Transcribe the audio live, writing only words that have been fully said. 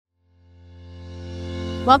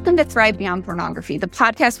Welcome to Thrive Beyond Pornography, the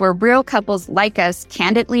podcast where real couples like us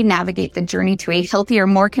candidly navigate the journey to a healthier,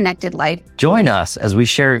 more connected life. Join us as we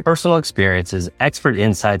share personal experiences, expert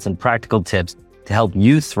insights, and practical tips to help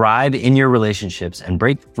you thrive in your relationships and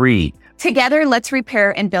break free. Together, let's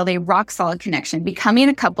repair and build a rock-solid connection, becoming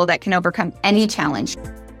a couple that can overcome any challenge.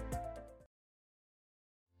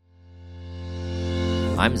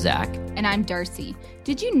 I'm Zach. And I'm Darcy.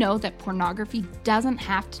 Did you know that pornography doesn't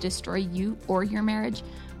have to destroy you or your marriage?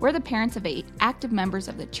 We're the parents of 8 active members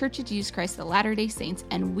of the Church of Jesus Christ of Latter-day Saints,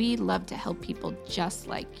 and we love to help people just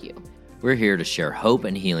like you. We're here to share hope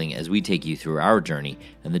and healing as we take you through our journey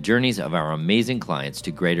and the journeys of our amazing clients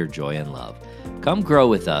to greater joy and love. Come grow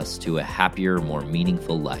with us to a happier, more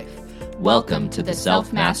meaningful life. Welcome to the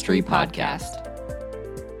Self-Mastery Podcast.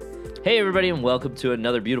 Hey, everybody, and welcome to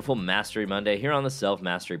another beautiful Mastery Monday here on the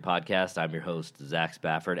Self-Mastery Podcast. I'm your host, Zach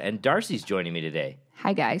Spafford, and Darcy's joining me today.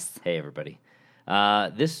 Hi, guys. Hey, everybody.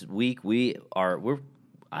 This week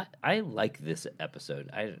I like this episode.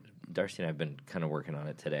 Darcy and I have been kind of working on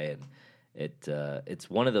it today, and it's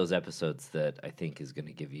one of those episodes that I think is going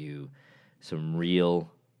to give you some real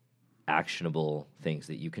actionable things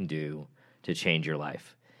that you can do to change your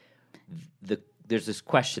life. There's this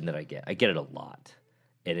question that I get it a lot,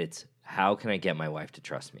 and it's, how can I get my wife to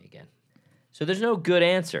trust me again? So there's no good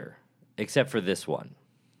answer except for this one.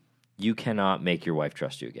 You cannot make your wife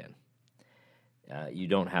trust you again. You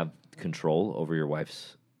don't have control over your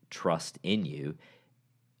wife's trust in you.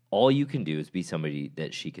 All you can do is be somebody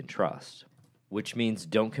that she can trust, which means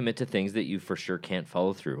don't commit to things that you for sure can't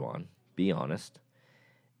follow through on. Be honest.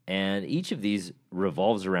 And each of these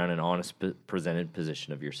revolves around an honest presented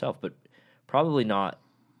position of yourself, but probably not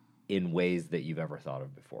in ways that you've ever thought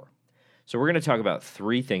of before. So we're going to talk about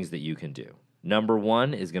 3 things that you can do. Number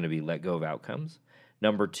 1 is going to be let go of outcomes.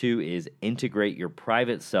 Number 2 is integrate your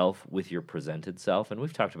private self with your presented self. And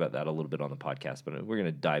we've talked about that a little bit on the podcast, but we're going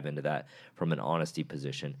to dive into that from an honesty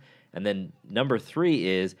position. And then number 3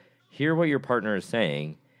 is hear what your partner is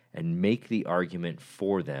saying and make the argument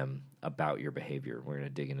for them about your behavior. We're going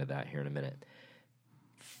to dig into that here in a minute.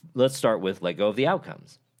 Let's start with let go of the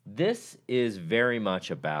outcomes. This is very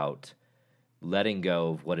much about letting go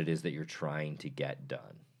of what it is that you're trying to get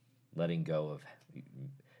done. Letting go of,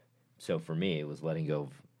 so for me, it was letting go of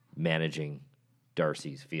managing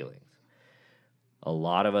Darcy's feelings. A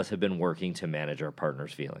lot of us have been working to manage our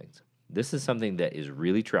partner's feelings. This is something that is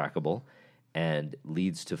really trackable and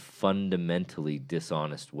leads to fundamentally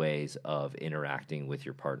dishonest ways of interacting with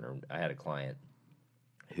your partner. I had a client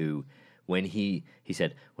who, when he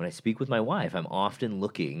said, when I speak with my wife, I'm often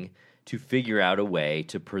looking to figure out a way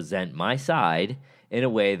to present my side in a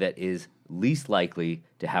way that is least likely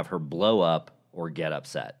to have her blow up or get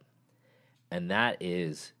upset. And that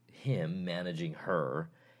is him managing her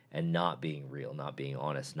and not being real, not being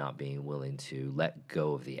honest, not being willing to let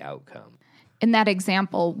go of the outcome. In that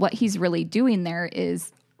example, what he's really doing there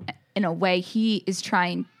is, in a way, he is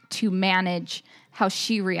trying to manage how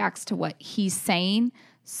she reacts to what he's saying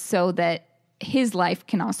so that his life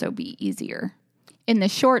can also be easier. In the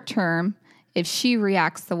short term, if she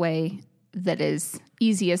reacts the way that is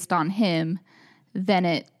easiest on him, then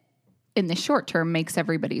it, in the short term, makes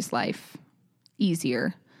everybody's life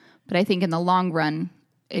easier. But I think in the long run,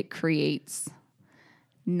 it creates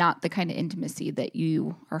not the kind of intimacy that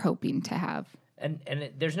you are hoping to have.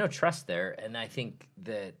 There's no trust there. And I think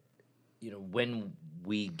that, when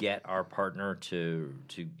we get our partner to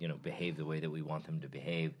behave the way that we want them to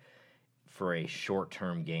behave for a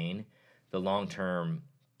short-term gain, the long-term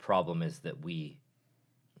problem is that we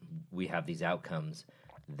have these outcomes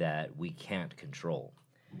that we can't control.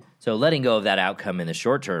 So letting go of that outcome in the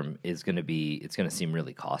short term is going to seem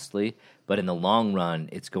really costly, but in the long run,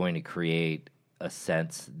 it's going to create a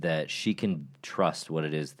sense that she can trust what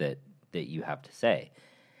it is that you have to say.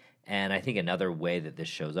 And I think another way that this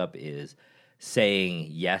shows up is saying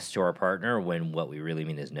yes to our partner when what we really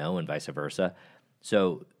mean is no, and vice versa.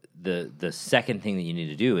 So the second thing that you need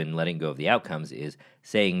to do in letting go of the outcomes is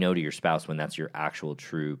saying no to your spouse when that's your actual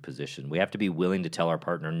true position. We have to be willing to tell our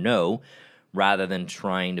partner no, rather than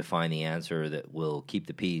trying to find the answer that will keep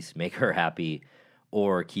the peace, make her happy,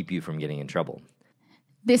 or keep you from getting in trouble.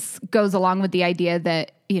 This goes along with the idea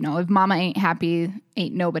that, if mama ain't happy,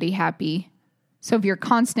 ain't nobody happy. So if you're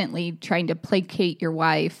constantly trying to placate your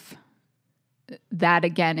wife, that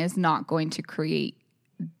again is not going to create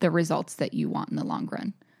the results that you want in the long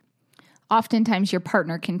run. Oftentimes your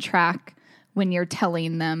partner can track when you're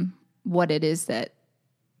telling them what it is that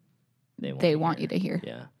they want you to hear.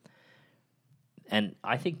 Yeah. And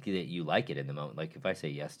I think that you like it in the moment. Like if I say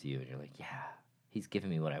yes to you and you're like, yeah, he's giving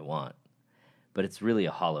me what I want. but it's really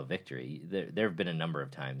a hollow victory. There have been a number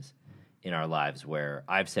of times in our lives where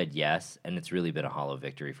I've said yes, and it's really been a hollow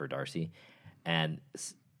victory for Darcy. And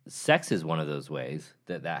sex is one of those ways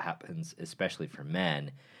that happens, especially for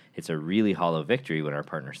men. It's a really hollow victory when our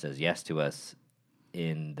partner says yes to us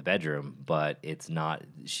in the bedroom, but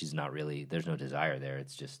she's not really, there's no desire there.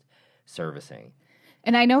 It's just servicing.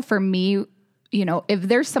 And I know for me, if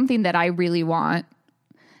there's something that I really want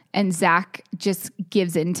and Zach just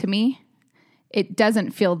gives in to me, it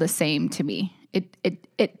doesn't feel the same to me.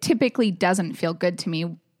 It typically doesn't feel good to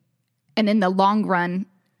me. And in the long run,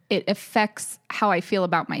 it affects how I feel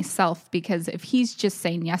about myself, because if he's just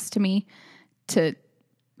saying yes to me to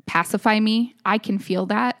pacify me, I can feel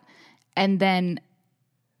that. And then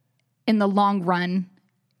in the long run,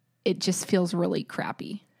 it just feels really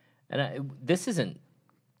crappy. And this isn't,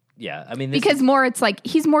 because more it's like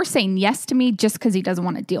he's more saying yes to me just because he doesn't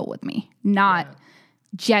want to deal with me, not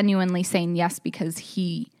genuinely saying yes because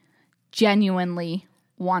he genuinely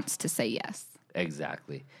wants to say yes.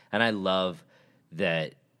 Exactly. And I love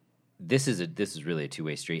that this is really a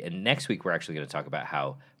two-way street. And next week we're actually going to talk about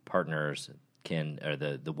how partners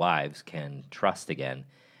the wives can trust again.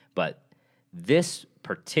 But this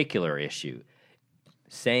particular issue,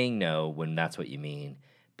 saying no when that's what you mean,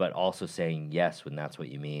 but also saying yes when that's what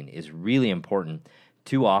you mean, is really important.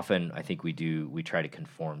 Too often, I think we try to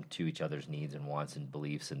conform to each other's needs and wants and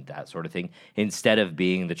beliefs and that sort of thing, instead of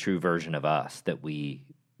being the true version of us that we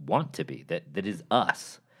want to be, that is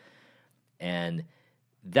us. And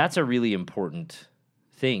that's a really important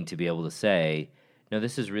thing to be able to say, no,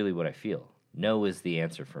 this is really what I feel. No is the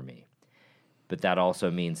answer for me. But that also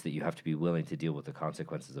means that you have to be willing to deal with the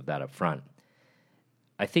consequences of that up front.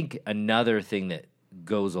 I think another thing that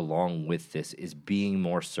goes along with this is being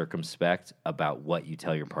more circumspect about what you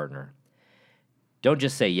tell your partner. Don't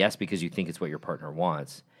just say yes because you think it's what your partner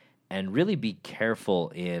wants, and really be careful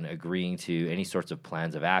in agreeing to any sorts of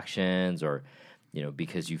plans of actions, or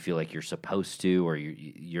because you feel like you're supposed to, or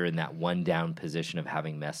you're in that one down position of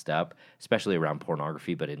having messed up, especially around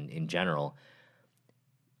pornography, but in general.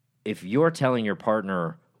 If you're telling your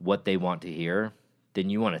partner what they want to hear, then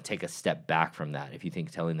you want to take a step back from that. If you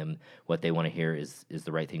think telling them what they want to hear is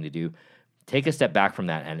the right thing to do, take a step back from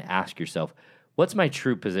that and ask yourself, what's my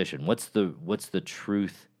true position? What's the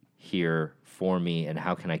truth here for me, and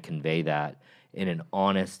how can I convey that in an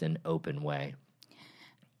honest and open way?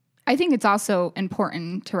 I think it's also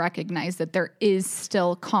important to recognize that there is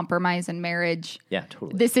still compromise in marriage. Yeah,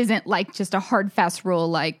 totally. This isn't like just a hard, fast rule,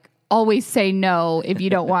 like always say no if you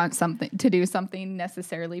don't want something to do something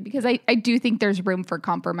necessarily, because I do think there's room for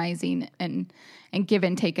compromising and give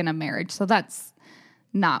and take in a marriage. So that's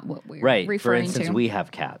not what we're referring to. For instance, we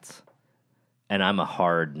have cats, and I'm a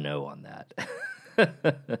hard no on that.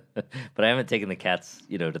 But I haven't taken the cats,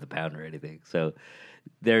 to the pound or anything. So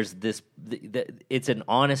there's this, it's an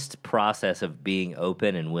honest process of being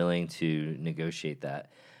open and willing to negotiate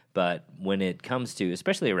that. But when it comes to,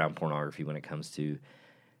 especially around pornography, when it comes to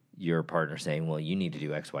your partner saying, well, you need to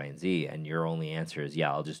do X, Y, and Z, and your only answer is,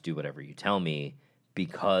 yeah, I'll just do whatever you tell me,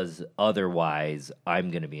 because otherwise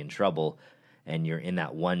I'm going to be in trouble, and you're in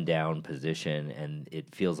that one down position, and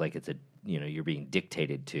it feels like it's you're being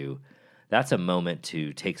dictated to. That's a moment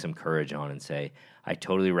to take some courage on and say, I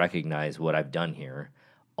totally recognize what I've done here.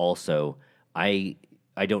 Also, I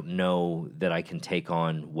don't know that I can take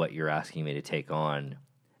on what you're asking me to take on.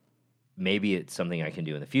 Maybe it's something I can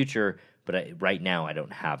do in the future, but right now I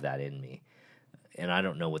don't have that in me. And I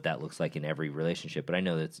don't know what that looks like in every relationship, but I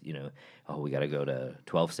know that's, we got to go to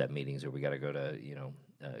 12-step meetings, or we got to go to,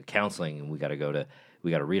 counseling, and we got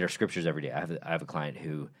to read our scriptures every day. I have a client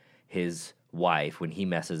who, his wife, when he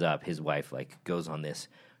messes up, his wife goes on this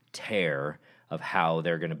tear of how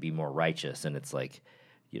they're going to be more righteous, and it's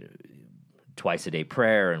twice a day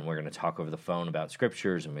prayer, and we're going to talk over the phone about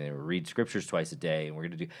scriptures, and we're going to read scriptures twice a day, and we're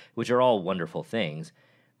going to do, which are all wonderful things,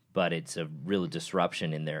 but it's a real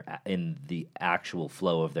disruption in the actual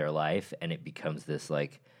flow of their life, and it becomes this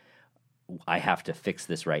I have to fix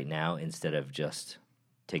this right now, instead of just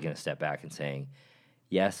taking a step back and saying,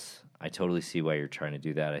 yes, I totally see why you're trying to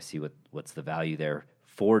do that. I see what's the value there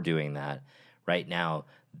for doing that. Right now,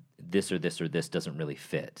 this or this or this doesn't really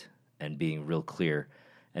fit, and being real clear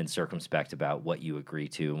and circumspect about what you agree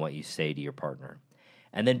to and what you say to your partner.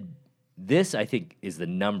 And then this, I think, is the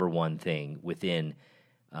number one thing within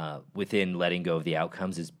letting go of the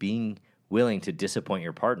outcomes, is being willing to disappoint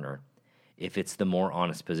your partner if it's the more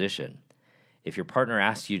honest position. If your partner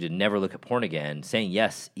asks you to never look at porn again, saying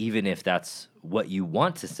yes, even if that's what you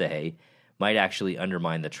want to say, might actually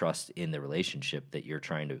undermine the trust in the relationship that you're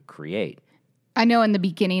trying to create. I know in the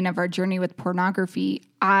beginning of our journey with pornography,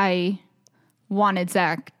 I wanted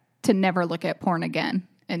Zach to never look at porn again.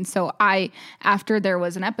 And so after there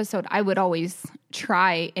was an episode, I would always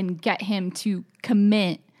try and get him to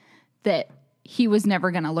commit that he was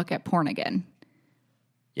never going to look at porn again.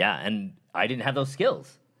 Yeah, and I didn't have those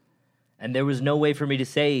skills. And there was no way for me to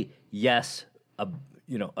say yes,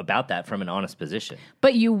 about that from an honest position.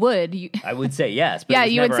 But you would. I would say yes. But yeah,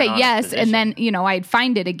 you would say yes, position. and then, I'd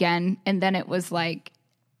find it again, and then it was like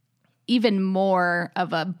even more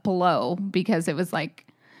of a blow because it was like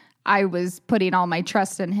I was putting all my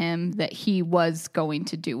trust in him that he was going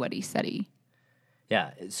to do what he said he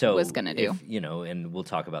was going to do. And we'll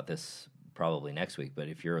talk about this probably next week, but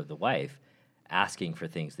if you're the wife, asking for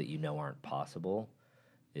things that aren't possible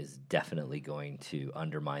is definitely going to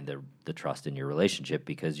undermine the trust in your relationship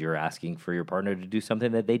because you're asking for your partner to do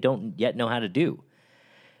something that they don't yet know how to do.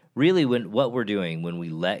 Really, what we're doing when we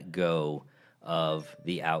let go of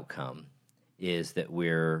the outcome is that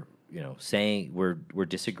we're saying we're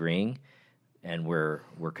disagreeing and we're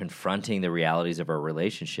confronting the realities of our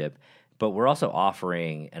relationship, but we're also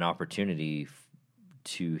offering an opportunity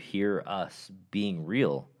to hear us being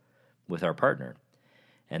real with our partner.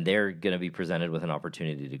 And they're going to be presented with an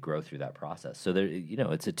opportunity to grow through that process. So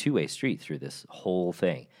it's a two-way street through this whole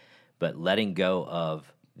thing. But letting go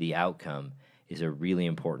of the outcome is a really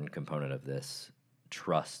important component of this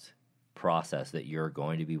trust process that you're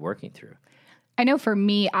going to be working through. I know for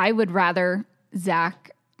me, I would rather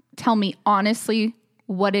Zach tell me honestly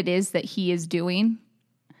what it is that he is doing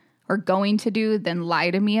or going to do than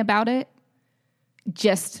lie to me about it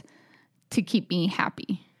just to keep me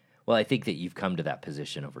happy. Well, I think that you've come to that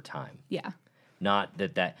position over time. Yeah. Not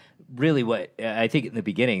that really what I think in the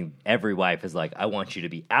beginning, every wife is like, I want you to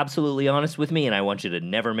be absolutely honest with me and I want you to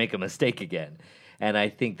never make a mistake again. And I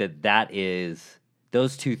think that is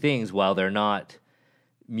those two things, while they're not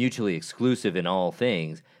mutually exclusive in all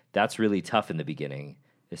things, that's really tough in the beginning,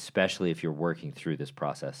 especially if you're working through this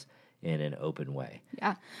process in an open way.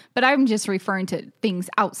 Yeah. But I'm just referring to things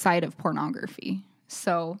outside of pornography.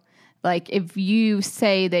 So like if you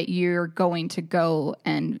say that you're going to go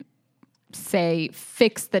and say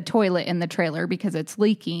fix the toilet in the trailer because it's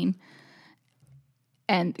leaking,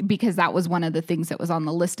 and because that was one of the things that was on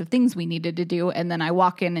the list of things we needed to do, and then I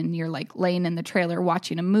walk in and you're like laying in the trailer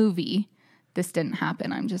watching a movie. This didn't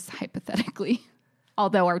happen. I'm just hypothetically,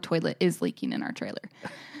 although our toilet is leaking in our trailer.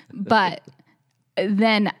 But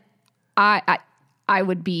then I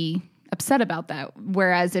would be upset about that.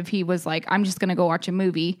 Whereas if he was like, I'm just going to go watch a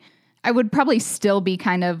movie, I would probably still be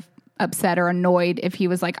kind of upset or annoyed if he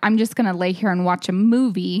was like, I'm just going to lay here and watch a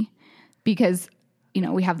movie because,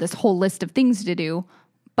 we have this whole list of things to do.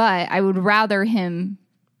 But I would rather him,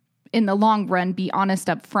 in the long run, be honest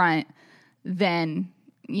up front than,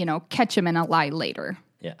 catch him in a lie later.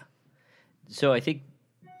 Yeah. So I think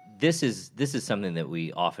this is something that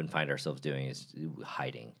we often find ourselves doing is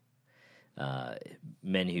hiding.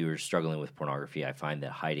 Men who are struggling with pornography, I find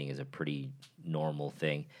that hiding is a pretty normal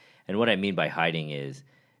thing. And what I mean by hiding is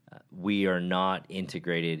we are not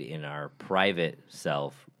integrated in our private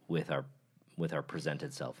self with our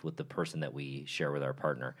presented self, with the person that we share with our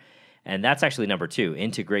partner. And that's actually number 2,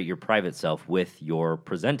 integrate your private self with your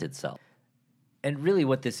presented self. And really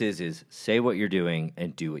what this is say what you're doing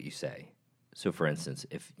and do what you say. So for instance,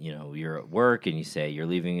 if you're at work and you say you're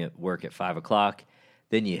leaving at work at 5:00,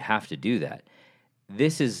 then you have to do that.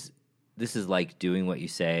 This is like doing what you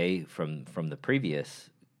say from the previous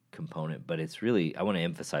component, but it's really, I want to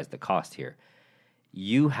emphasize the cost here.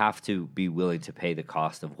 You have to be willing to pay the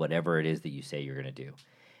cost of whatever it is that you say you're going to do.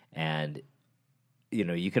 And,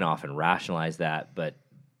 you can often rationalize that, but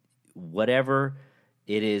whatever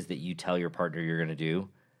it is that you tell your partner you're going to do,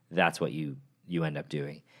 that's what you end up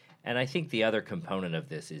doing. And I think the other component of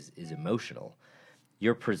this is emotional.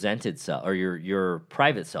 Your presented self, or your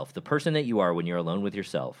private self, the person that you are when you're alone with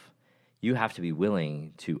yourself, you have to be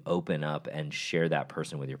willing to open up and share that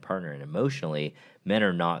person with your partner. And emotionally, men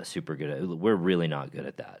are not super good at, we're really not good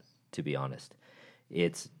at that, to be honest.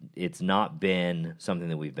 It's not been something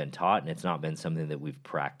that we've been taught, and it's not been something that we've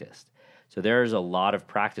practiced. So there's a lot of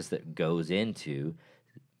practice that goes into,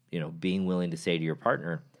 being willing to say to your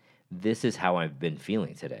partner, this is how I've been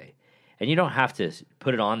feeling today. And you don't have to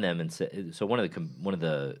put it on them and say. So one of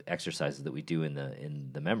the exercises that we do in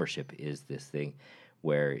the membership is this thing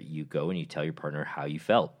where you go and you tell your partner how you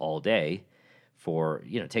felt all day for,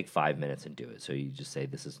 take 5 minutes and do it. So you just say,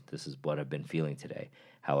 this is what I've been feeling today,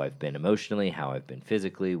 how I've been emotionally, how I've been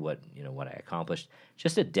physically, what I accomplished,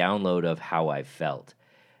 just a download of how I've felt.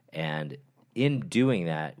 And in doing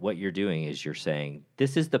that, what you're doing is you're saying,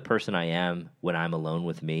 this is the person I am when I'm alone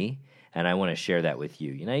with me, and I want to share that with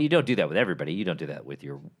you. You don't do that with everybody. You don't do that with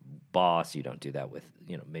your boss. You don't do that with,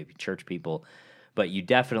 maybe church people. But you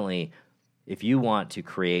definitely, if you want to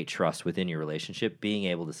create trust within your relationship, being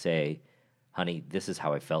able to say, honey, this is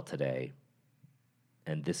how I felt today,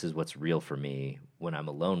 and this is what's real for me when I'm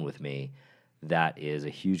alone with me, that is a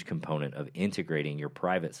huge component of integrating your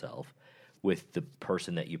private self with the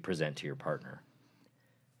person that you present to your partner.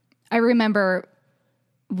 I remember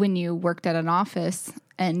when you worked at an office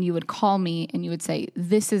and you would call me and you would say,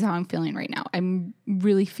 this is how I'm feeling right now. I'm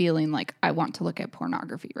really feeling like I want to look at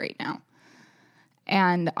pornography right now.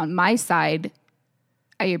 And on my side,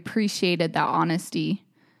 I appreciated that honesty,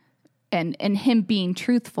 and him being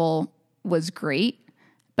truthful was great.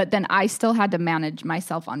 But then I still had to manage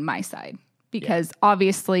myself on my side, because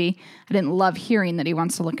obviously I didn't love hearing that he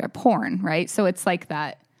wants to look at porn, right? So it's like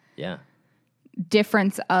that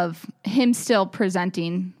difference of him still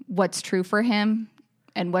presenting what's true for him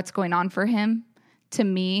and what's going on for him to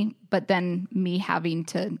me, but then me having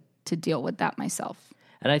to deal with that myself.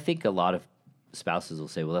 And I think a lot of spouses will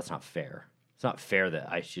say, well, that's not fair. It's not fair that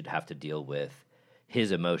I should have to deal with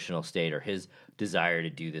his emotional state or his desire to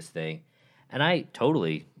do this thing. And I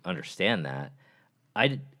totally understand that.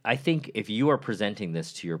 I think if you are presenting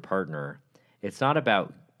this to your partner, it's not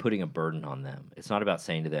about putting a burden on them. It's not about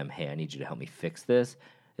saying to them, hey, I need you to help me fix this.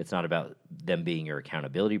 It's not about them being your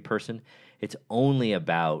accountability person. It's only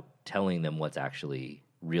about telling them what's actually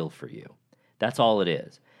real for you. That's all it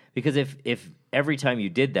is. Because if every time you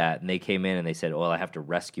did that and they came in and they said, well, I have to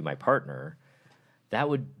rescue my partner, that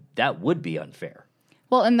would be unfair.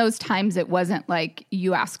 Well, in those times, it wasn't like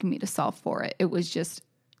you asking me to solve for it. It was just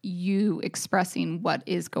you expressing what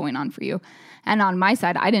is going on for you. And on my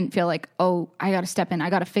side, I didn't feel like, oh, I got to step in. I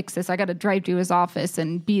got to fix this. I got to drive to his office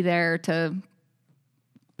and be there to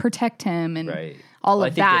protect him and all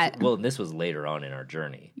of that. This was later on in our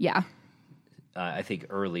journey. Yeah. I think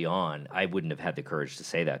early on, I wouldn't have had the courage to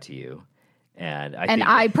say that to you. And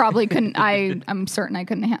I probably couldn't. I'm certain I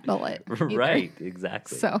couldn't handle it. Right,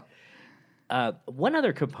 exactly. So, one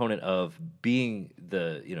other component of being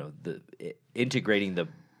integrating the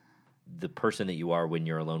person that you are when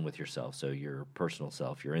you're alone with yourself, so your personal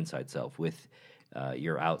self, your inside self, with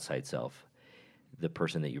your outside self, the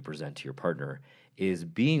person that you present to your partner, is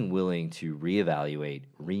being willing to reevaluate,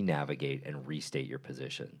 re-navigate, and restate your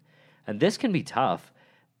position. And this can be tough.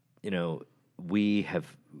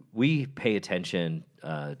 We pay attention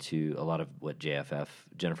to a lot of what JFF,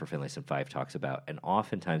 Jennifer Finlayson 5, talks about, and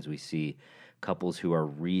oftentimes we see couples who are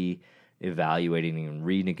re-evaluating and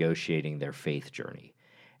renegotiating their faith journey.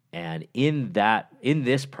 And in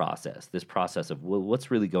this process of, well,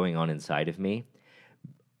 what's really going on inside of me,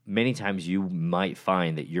 many times you might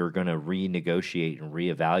find that you're going to renegotiate and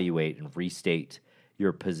reevaluate and restate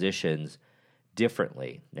your positions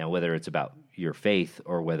differently. Now, whether it's about your faith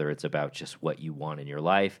or whether it's about just what you want in your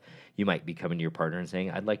life, you might be coming to your partner and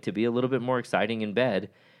saying, I'd like to be a little bit more exciting in bed,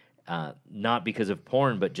 not because of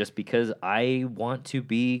porn, but just because I want to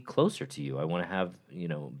be closer to you. I want to have,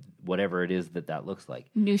 whatever it is that looks like.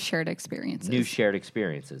 New shared experiences. New shared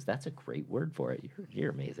experiences. That's a great word for it.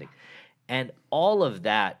 You're amazing. And all of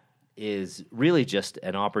that is really just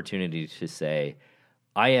an opportunity to say,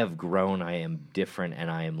 I have grown, I am different,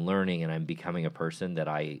 and I am learning, and I'm becoming a person that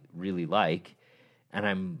I really like, and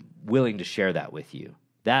I'm willing to share that with you.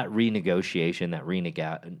 That renegotiation, that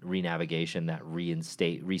renavigation, that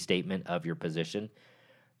restatement of your position,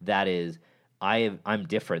 that is, I'm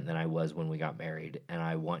different than I was when we got married, and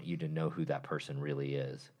I want you to know who that person really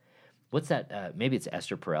is. What's that? Maybe it's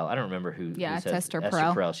Esther Perel. I don't remember who. Yeah, it's Esther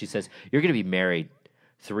Perel. She says, you're going to be married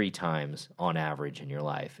 3 times on average in your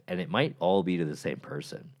life, and it might all be to the same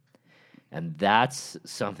person. And that's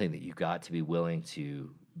something that you got to be willing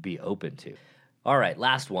to be open to. All right,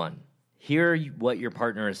 last one. Hear what your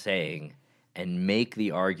partner is saying and make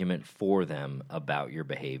the argument for them about your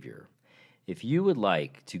behavior. If you would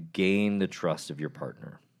like to gain the trust of your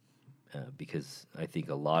partner, because I think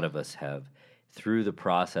a lot of us have, through the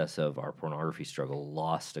process of our pornography struggle,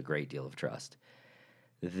 lost a great deal of trust.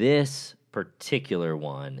 This particular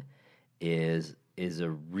one is a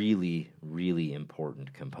really, really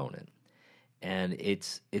important component. And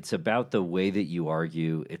it's about the way that you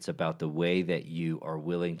argue. It's about the way that you are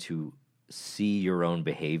willing to see your own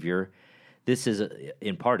behavior. This is,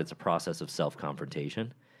 in part, it's a process of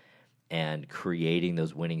self-confrontation and creating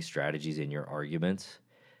those winning strategies in your arguments.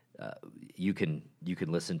 You can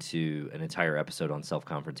listen to an entire episode on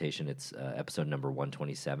self-confrontation. It's episode number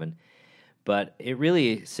 127. But it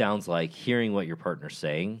really sounds like hearing what your partner's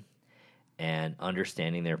saying and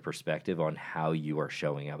understanding their perspective on how you are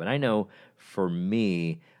showing up. And I know for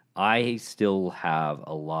me, I still have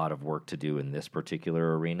a lot of work to do in this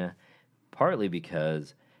particular arena, partly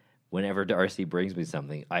because whenever Darcy brings me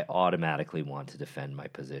something, I automatically want to defend my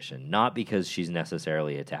position. Not because she's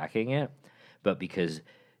necessarily attacking it, but because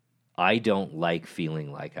I don't like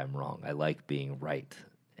feeling like I'm wrong. I like being right.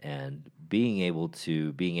 And being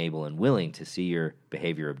able and willing to see your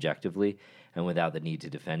behavior objectively and without the need to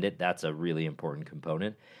defend it, that's a really important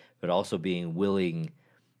component. But also being willing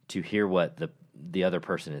to hear what the other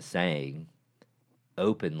person is saying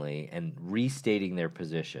openly and restating their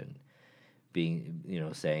position.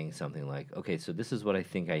 Being, saying something like, okay, so this is what I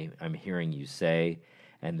think I'm hearing you say,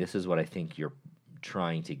 and this is what I think you're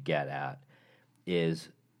trying to get at, is,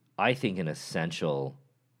 I think, an essential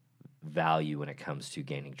value when it comes to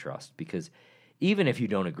gaining trust. Because even if you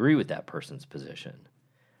don't agree with that person's position,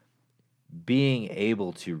 being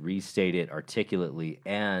able to restate it articulately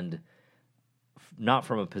and not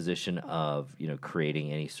from a position of,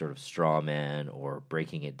 creating any sort of straw man or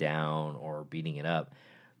breaking it down or beating it up,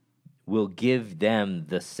 will give them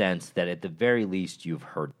the sense that at the very least you've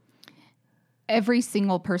heard. Every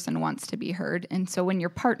single person wants to be heard. And so when your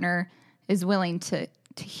partner is willing to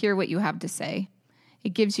hear what you have to say, it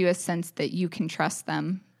gives you a sense that you can trust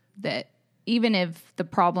them, that even if the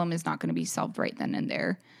problem is not going to be solved right then and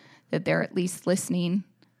there, that they're at least listening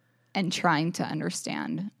and trying to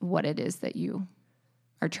understand what it is that you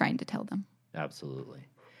are trying to tell them. Absolutely.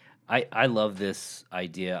 I love this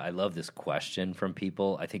idea. I love this question from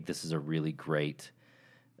people. I think this is a really great,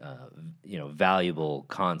 valuable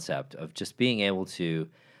concept of just being able to,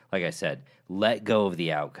 like I said, let go of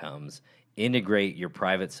the outcomes, integrate your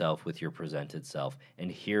private self with your presented self, and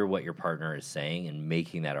hear what your partner is saying and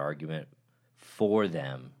making that argument for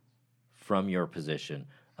them from your position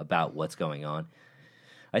about what's going on.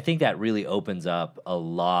 I think that really opens up a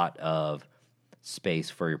lot of space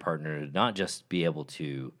for your partner to not just be able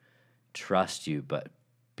to trust you, but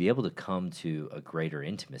be able to come to a greater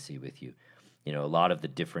intimacy with you. A lot of the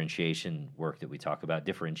differentiation work that we talk about,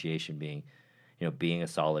 differentiation being, being a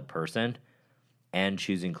solid person and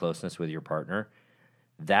choosing closeness with your partner,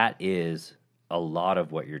 that is a lot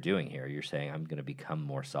of what you're doing here. You're saying, I'm going to become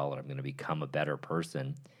more solid. I'm going to become a better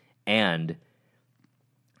person. And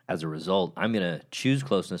as a result, I'm going to choose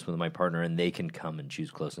closeness with my partner, and they can come and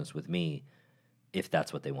choose closeness with me if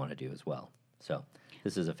that's what they want to do as well. So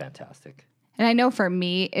this is a fantastic. And I know for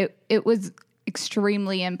me, it was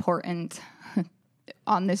extremely important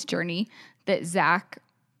on this journey that Zach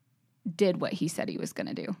did what he said he was going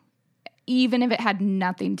to do, even if it had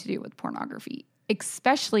nothing to do with pornography,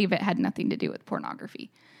 especially if it had nothing to do with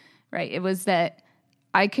pornography, right? It was that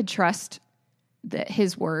I could trust that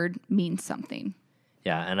his word means something.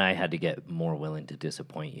 Yeah, and I had to get more willing to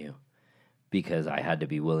disappoint you because I had to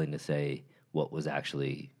be willing to say what I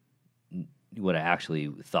actually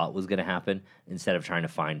thought was going to happen instead of trying to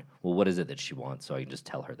find, well, what is it that she wants, so I can just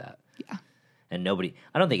tell her that. Yeah. And I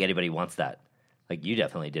don't think anybody wants that. Like, you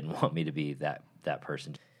definitely didn't want me to be that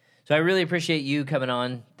person. So I really appreciate you coming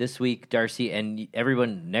on this week, Darcy, and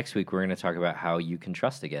everyone. Next week, we're going to talk about how you can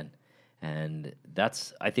trust again. And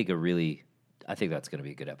that's, I think that's going to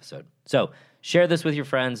be a good episode. So share this with your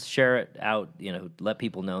friends, share it out, let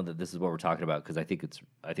people know that this is what we're talking about, because I think it's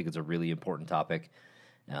a really important topic.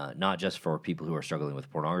 Not just for people who are struggling with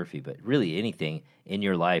pornography, but really anything in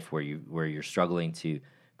your life where you're struggling to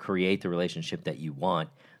create the relationship that you want.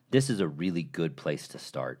 This is a really good place to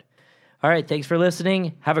start. All right, thanks for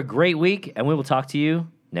listening. Have a great week, and we will talk to you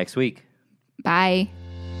next week. Bye.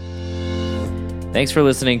 Thanks for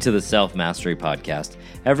listening to the Self Mastery Podcast.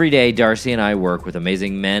 Every day, Darcy and I work with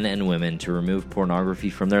amazing men and women to remove pornography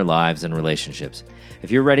from their lives and relationships. If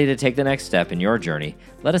you're ready to take the next step in your journey,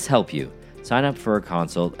 let us help you. Sign up for a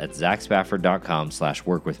consult at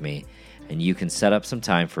zachspafford.com/workwithme, and you can set up some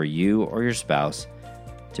time for you or your spouse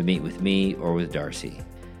to meet with me or with Darcy,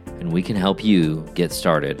 and we can help you get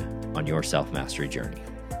started on your self-mastery journey.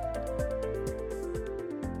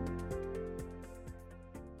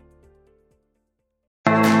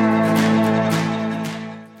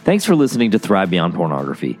 Thanks for listening to Thrive Beyond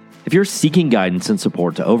Pornography. If you're seeking guidance and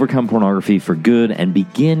support to overcome pornography for good and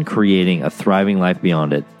begin creating a thriving life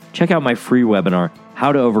beyond it, check out my free webinar,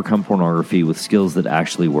 How to Overcome Pornography with Skills That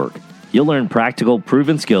Actually Work. You'll learn practical,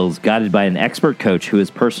 proven skills guided by an expert coach who has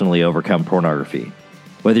personally overcome pornography.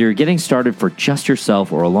 Whether you're getting started for just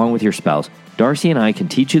yourself or along with your spouse, Darcy and I can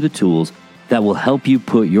teach you the tools that will help you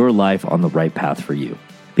put your life on the right path for you.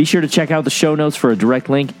 Be sure to check out the show notes for a direct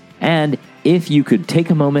link, and if you could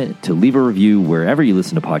take a moment to leave a review wherever you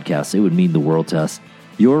listen to podcasts, it would mean the world to us.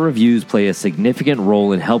 Your reviews play a significant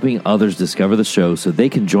role in helping others discover the show so they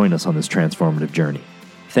can join us on this transformative journey.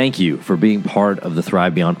 Thank you for being part of the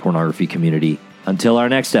Thrive Beyond Pornography community. Until our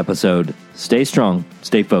next episode, stay strong,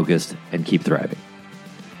 stay focused, and keep thriving.